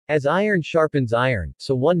As iron sharpens iron,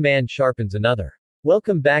 so one man sharpens another.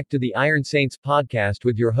 Welcome back to the Iron Saints podcast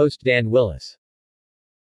with your host Dan Willis.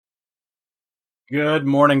 Good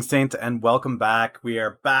morning, Saints, and welcome back. We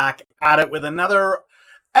are back at it with another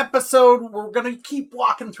episode. We're going to keep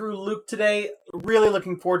walking through Luke today. Really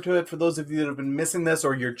looking forward to it. For those of you that have been missing this,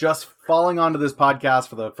 or you're just falling onto this podcast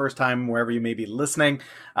for the first time, wherever you may be listening,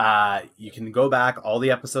 you can go back. All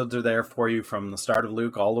the episodes are there for you from the start of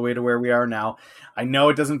Luke all the way to where we are now. I know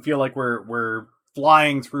it doesn't feel like we're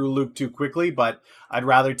flying through Luke too quickly, but I'd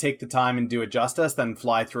rather take the time and do it justice than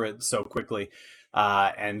fly through it so quickly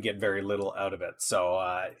and get very little out of it.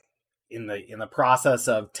 So in the process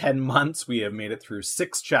of 10 months, we have made it through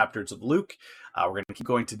 6 chapters of Luke. We're going to keep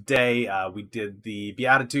going today. We did the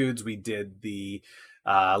Beatitudes. We did the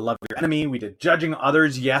Love Your Enemy. We did Judging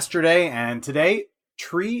Others yesterday. And today,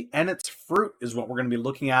 Tree and Its Fruit is what we're going to be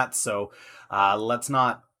looking at. So let's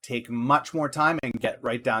not take much more time and get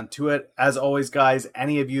right down to it. As always, guys,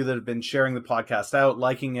 any of you that have been sharing the podcast out,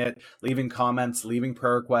 liking it, leaving comments, leaving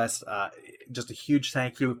prayer requests, just a huge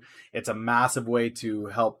thank you. It's a massive way to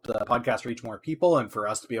help the podcast reach more people and for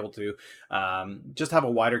us to be able to just have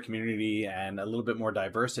a wider community and a little bit more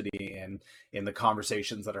diversity in the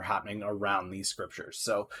conversations that are happening around these scriptures.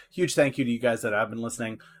 So huge thank you to you guys that have been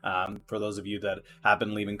listening. For those of you that have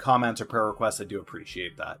been leaving comments or prayer requests, I do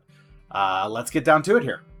appreciate that. Let's get down to it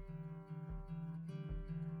here.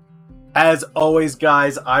 As always,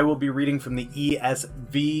 guys, I will be reading from the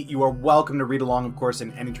ESV. You are welcome to read along, of course,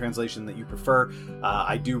 in any translation that you prefer.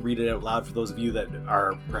 I do read it out loud for those of you that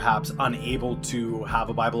are perhaps unable to have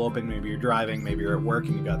a Bible open. Maybe you're driving, maybe you're at work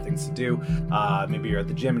and you got things to do. Maybe you're at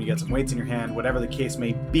the gym and you got some weights in your hand. Whatever the case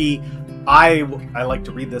may be, I like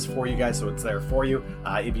to read this for you guys, so it's there for you.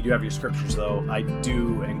 If you do have your scriptures, though, I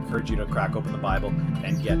do encourage you to crack open the Bible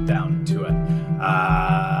and get down to it.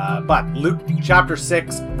 But Luke chapter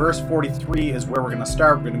 6, verse 43 is where we're going to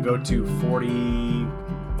start. We're going to go to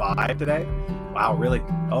 45 today. Wow, really?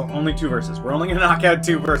 Oh, only 2 verses. We're only going to knock out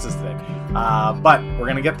 2 verses today. But we're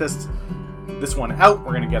going to get this one out.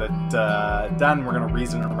 We're going to get it done. We're going to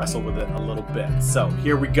reason and wrestle with it a little bit. So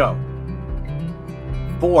here we go.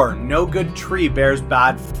 For no good tree bears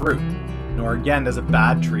bad fruit, nor again does a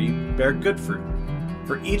bad tree bear good fruit.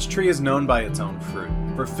 For each tree is known by its own fruit.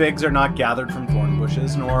 For figs are not gathered from thorn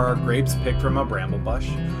bushes, nor are grapes picked from a bramble bush.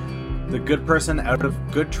 The good person out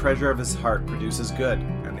of good treasure of his heart produces good,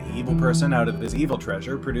 and the evil person out of his evil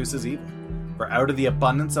treasure produces evil. For out of the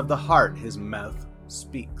abundance of the heart his mouth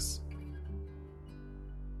speaks.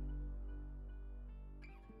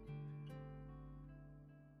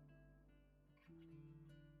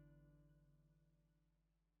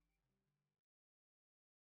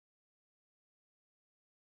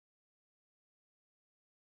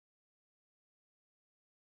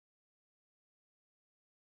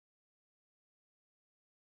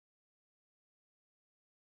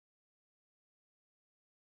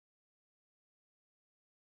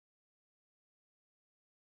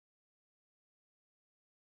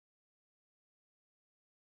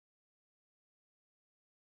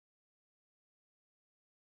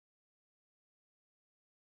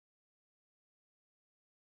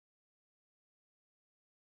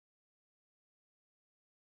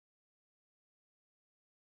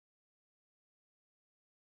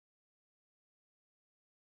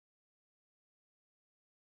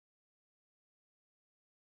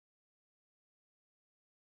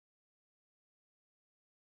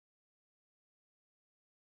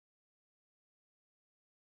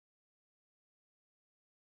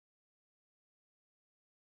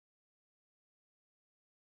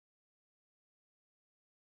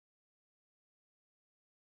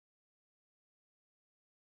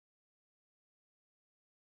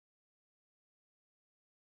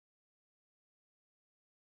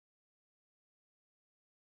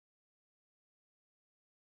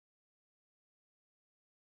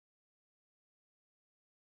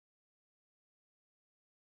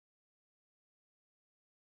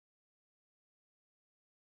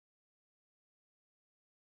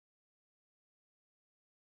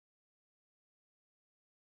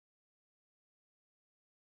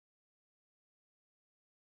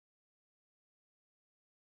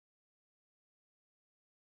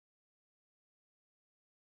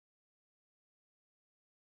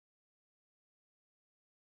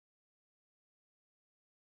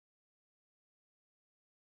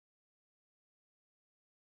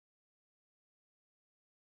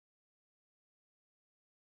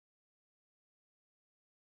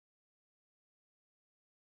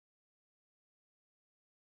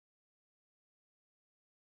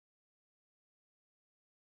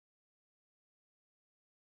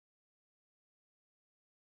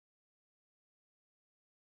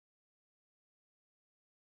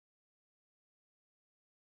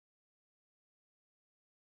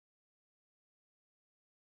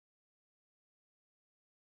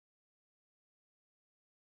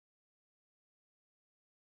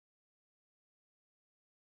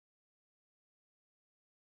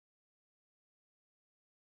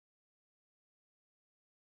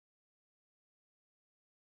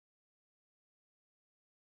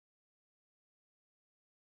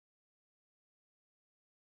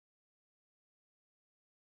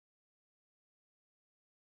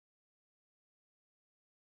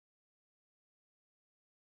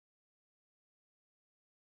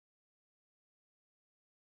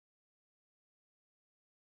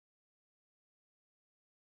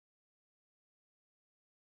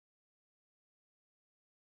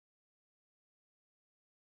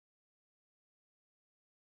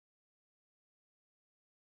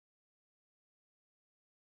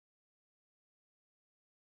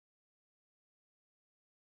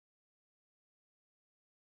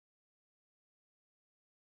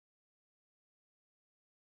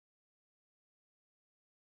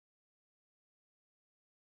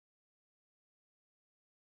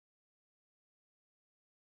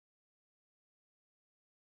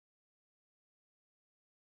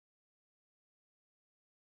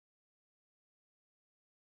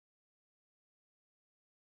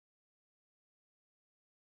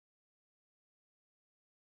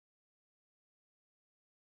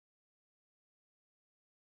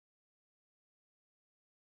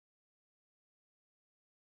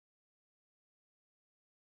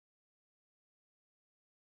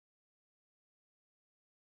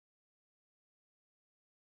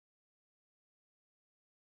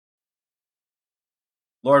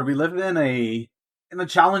 Lord, we live in a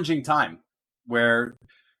challenging time where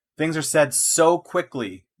things are said so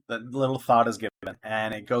quickly that little thought is given,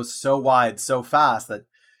 and it goes so wide so fast that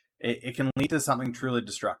it can lead to something truly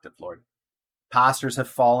destructive, Lord. Pastors have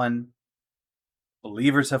fallen,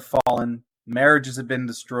 believers have fallen, marriages have been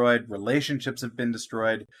destroyed, relationships have been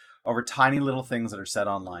destroyed over tiny little things that are said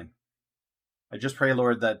online. I just pray,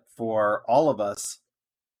 Lord, that for all of us,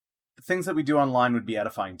 the things that we do online would be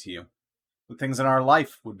edifying to you. The things in our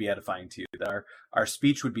life would be edifying to you, that our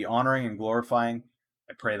speech would be honoring and glorifying.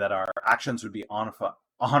 I pray that our actions would be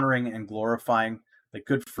honoring and glorifying, that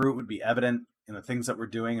good fruit would be evident in the things that we're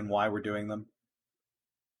doing and why we're doing them.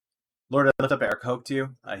 Lord, I lift up Eric Hope to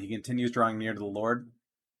you. He continues drawing near to the Lord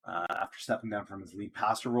after stepping down from his lead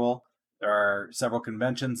pastor role. There are several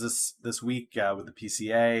conventions this week with the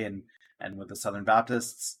PCA and with the Southern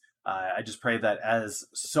Baptists. I just pray that as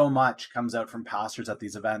so much comes out from pastors at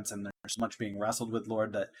these events and there's much being wrestled with,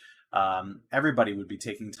 Lord, that everybody would be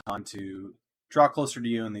taking time to draw closer to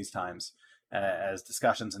you in these times as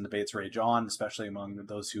discussions and debates rage on, especially among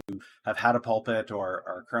those who have had a pulpit or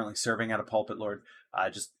are currently serving at a pulpit, Lord.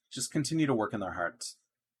 Just continue to work in their hearts.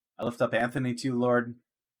 I lift up Anthony to you, Lord.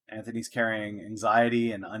 Anthony's carrying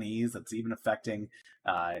anxiety and unease that's even affecting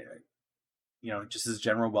just his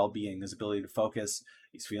general well-being, his ability to focus.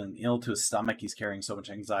 He's feeling ill to his stomach. He's carrying so much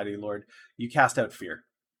anxiety, Lord. You cast out fear.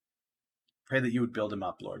 Pray that you would build him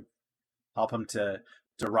up, Lord. Help him to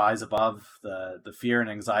rise above the fear and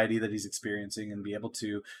anxiety that he's experiencing and be able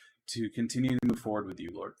to continue to move forward with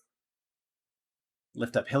you, Lord.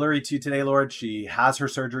 Lift up Hillary to you today, Lord. She has her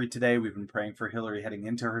surgery today. We've been praying for Hillary heading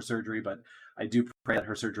into her surgery, but I do pray that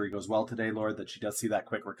her surgery goes well today, Lord, that she does see that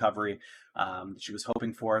quick recovery that she was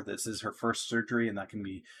hoping for. This is her first surgery, and that can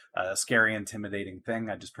be a scary, intimidating thing.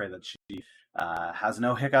 I just pray that she has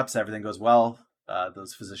no hiccups, everything goes well.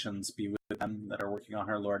 Those physicians be with them that are working on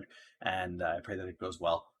her, Lord, and I pray that it goes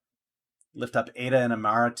well. Lift up Ada and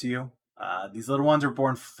Amara to you. These little ones were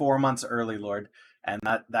born 4 months early, Lord, and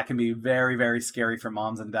that can be very, very scary for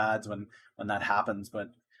moms and dads when that happens. But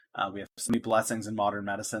we have so many blessings in modern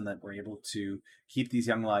medicine that we're able to keep these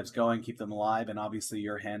young lives going, keep them alive, and obviously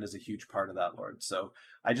your hand is a huge part of that, Lord. So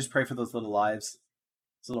I just pray for those little lives,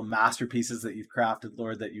 those little masterpieces that you've crafted,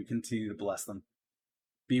 Lord, that you continue to bless them.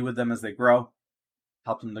 Be with them as they grow.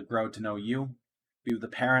 Help them to grow to know you. Be with the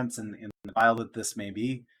parents in the trial that this may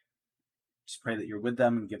be. Just pray that you're with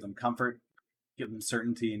them and give them comfort. Give them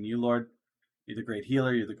certainty in you, Lord. You're the great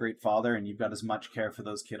healer. You're the great Father, and you've got as much care for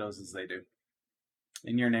those kiddos as they do.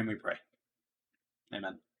 In your name we pray.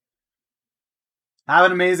 Amen. Have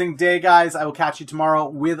an amazing day, guys. I will catch you tomorrow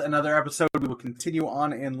with another episode. We will continue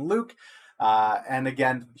on in Luke. And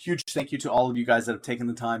again, huge thank you to all of you guys that have taken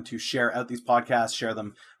the time to share out these podcasts, share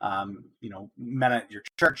them, men at your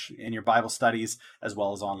church, in your Bible studies, as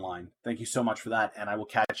well as online. Thank you so much for that, and I will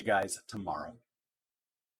catch you guys tomorrow.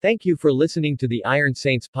 Thank you for listening to the Iron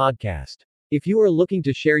Saints podcast. If you are looking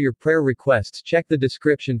to share your prayer requests, check the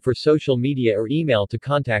description for social media or email to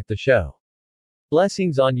contact the show.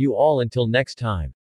 Blessings on you all until next time.